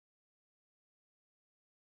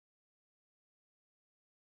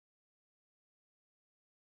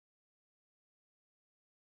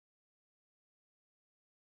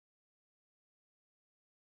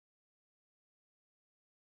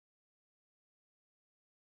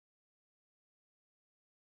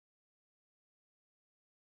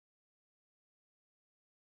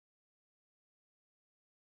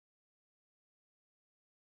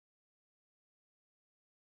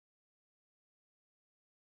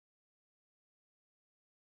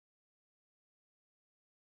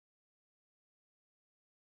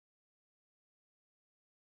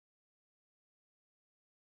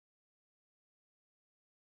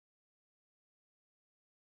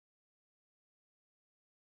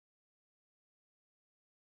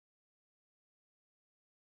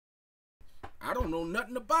I don't know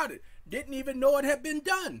nothing about it. Didn't even know it had been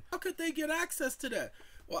done. How could they get access to that?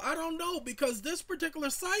 Well, I don't know, because this particular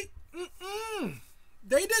site,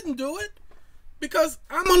 they didn't do it, because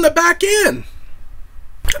I'm on the back end.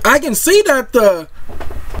 I can see that the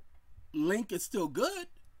link is still good,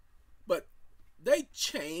 but they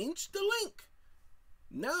changed the link.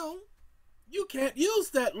 Now you can't use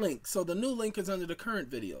that link, so the new link is under the current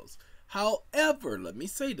videos. However, let me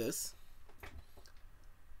say this.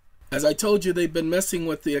 As I told you, they've been messing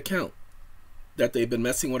with the account. That they've been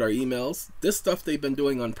messing with our emails. This stuff they've been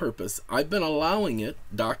doing on purpose. I've been allowing it,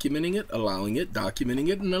 documenting it, allowing it, documenting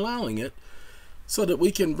it, and allowing it, so that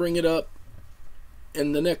we can bring it up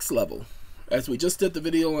in the next level. As we just did the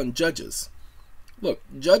video on judges. Look,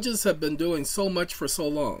 judges have been doing so much for so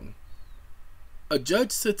long. A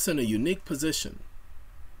judge sits in a unique position.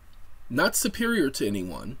 Not superior to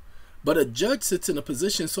anyone, but a judge sits in a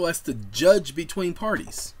position so as to judge between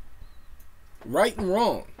parties. Right and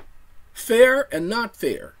wrong. Fair and not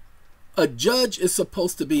fair. A judge is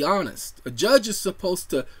supposed to be honest. A judge is supposed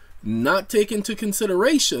to not take into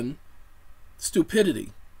consideration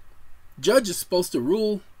stupidity. Judge is supposed to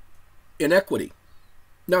rule in equity.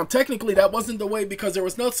 Now, technically, that wasn't the way, because there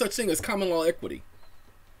was no such thing as common law equity.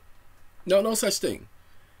 No such thing.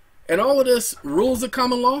 And all of this rules of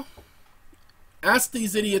common law, ask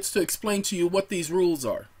these idiots to explain to you what these rules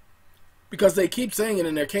are. Because they keep saying it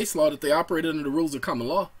in their case law that they operate under the rules of common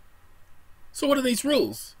law. So what are these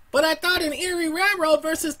rules? But I thought in Erie Railroad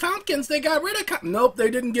versus Tompkins, they got rid of nope,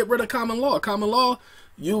 they didn't get rid of common law. Common law,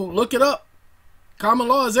 you look it up. Common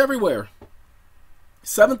law is everywhere.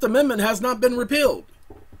 7th Amendment has not been repealed.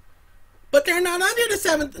 But they're not under the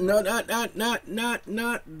 7th. No,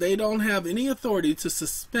 not. They don't have any authority to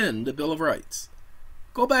suspend the Bill of Rights.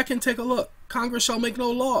 Go back and take a look. Congress shall make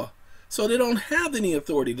no law. So they don't have any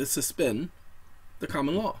authority to suspend the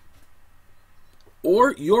common law.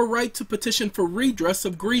 Or your right to petition for redress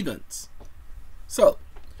of grievance. So,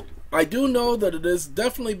 I do know that it is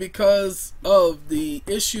definitely because of the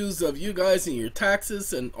issues of you guys and your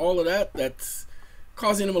taxes and all of that that's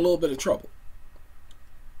causing them a little bit of trouble.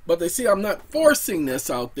 But they see I'm not forcing this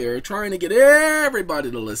out there, trying to get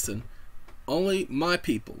everybody to listen. Only my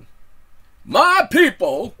people. My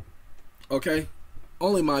people! Okay?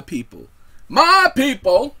 Only my people. My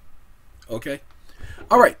people! Okay?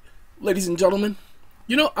 Alright, ladies and gentlemen.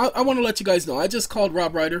 You know, I want to let you guys know, I just called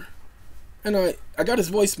Rob Ryder, and I got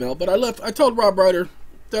his voicemail, but I told Rob Ryder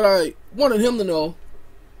that I wanted him to know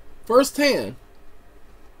firsthand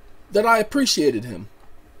that I appreciated him.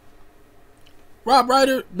 Rob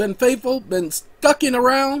Ryder, been faithful, been stucking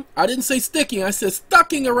around. I didn't say sticking, I said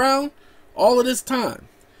stucking around all of this time.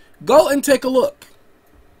 Go and take a look.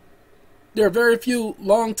 There are very few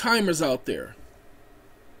long-timers out there.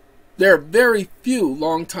 There are very few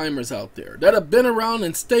long-timers out there that have been around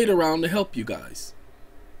and stayed around to help you guys.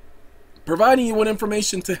 Providing you with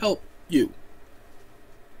information to help you.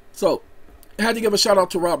 So, I had to give a shout out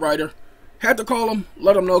to Rob Ryder. Had to call him,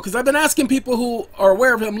 let him know, because I've been asking people who are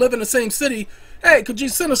aware of him, live in the same city, hey, could you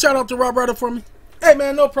send a shout out to Rob Ryder for me? Hey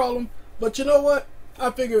man, no problem. But you know what? I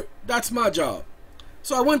figured that's my job.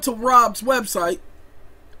 So I went to Rob's website.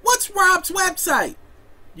 What's Rob's website?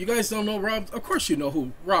 You guys don't know Rob? Of course you know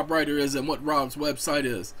who Rob Ryder is and what Rob's website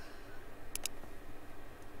is.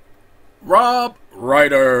 Rob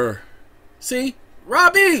Ryder. See?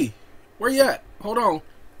 Robbie! Where you at? Hold on.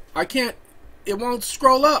 I can't. It won't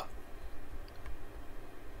scroll up.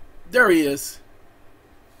 There he is.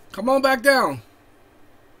 Come on back down.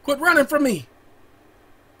 Quit running from me.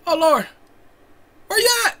 Oh Lord. Where you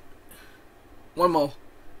at? One more.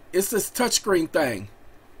 It's this touchscreen thing.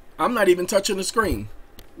 I'm not even touching the screen.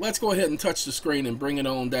 Let's go ahead and touch the screen and bring it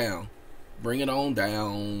on down. Bring it on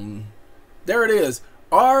down. There it is.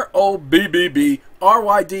 R-O-B-B-B-R-Y-D-E-R.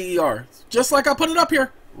 Just like I put it up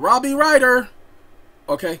here. Robbie Ryder.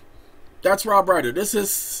 Okay. That's Rob Ryder. This is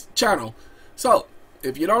his channel. So,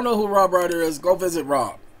 if you don't know who Rob Ryder is, go visit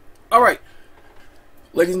Rob. Alright.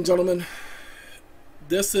 Ladies and gentlemen,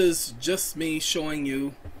 this is just me showing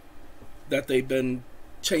you that they've been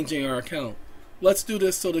changing our account. Let's do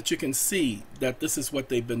this so that you can see that this is what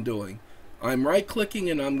they've been doing. I'm right-clicking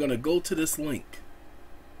and I'm going to go to this link.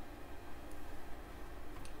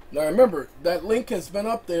 Now remember, that link has been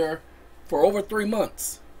up there for over 3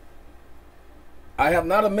 months. I have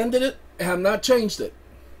not amended it. I have not changed it.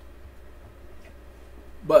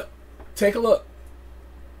 But take a look.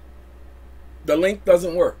 The link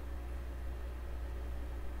doesn't work.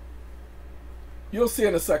 You'll see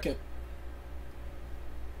in a second.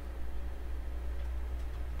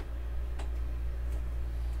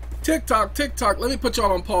 TikTok. Let me put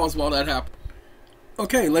y'all on pause while that happens.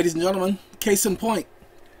 Okay, ladies and gentlemen, Case in point,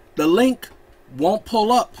 the link won't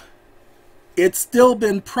pull up. It's still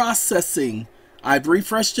been processing. I've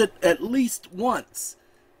refreshed it at least once.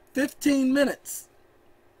 15 minutes.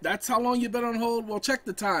 That's how long you've been on hold? Well, check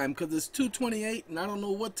the time, because it's 2:28, and I don't know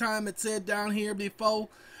what time it said down here before,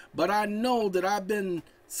 but I know that I've been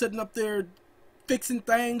sitting up there fixing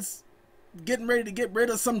things, getting ready to get rid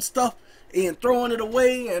of some stuff, and throwing it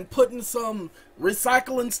away, and putting some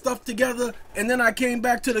recycling stuff together, and then I came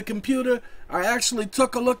back to the computer. I actually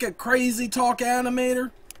took a look at Crazy Talk Animator,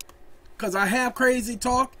 because I have Crazy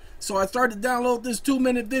Talk, so I started to download this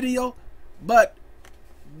 2-minute video, but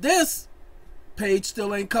this page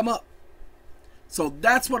still ain't come up. So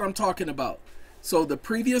that's what I'm talking about. So the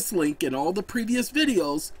previous link in all the previous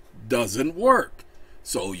videos doesn't work.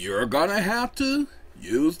 So you're gonna have to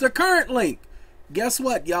use the current link. Guess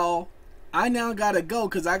what, y'all? I now gotta go,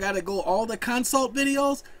 because I gotta go all the consult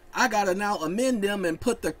videos. I gotta now amend them and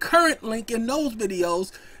put the current link in those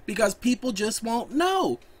videos, because people just won't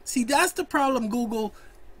know. See, that's the problem Google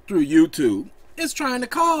through YouTube is trying to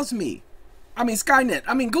cause me. I mean, Skynet.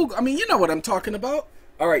 I mean, Google. I mean, you know what I'm talking about.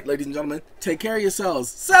 All right, ladies and gentlemen, take care of yourselves.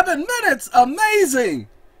 7 minutes. Amazing.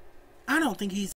 I don't think he's